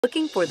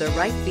Looking for the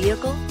right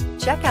vehicle?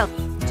 Check out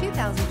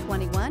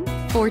 2021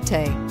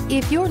 Forte.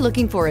 If you're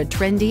looking for a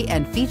trendy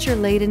and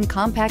feature-laden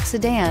compact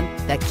sedan,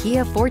 the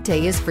Kia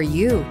Forte is for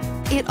you.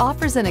 It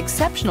offers an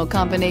exceptional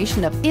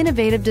combination of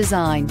innovative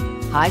design,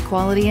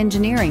 high-quality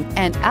engineering,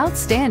 and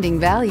outstanding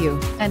value,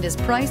 and is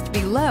priced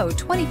below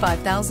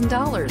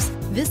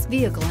 $25,000. This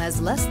vehicle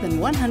has less than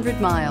 100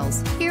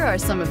 miles. Here are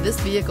some of this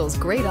vehicle's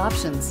great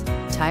options: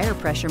 tire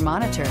pressure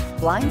monitor,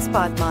 blind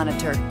spot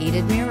monitor,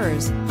 heated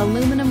mirrors,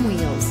 aluminum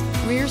wheels,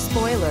 rear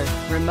spoiler,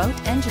 remote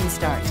engine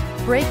start,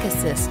 brake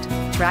assist,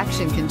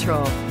 traction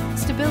control,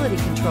 stability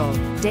control,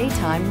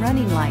 daytime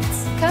running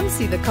lights. Come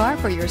see the car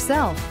for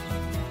yourself.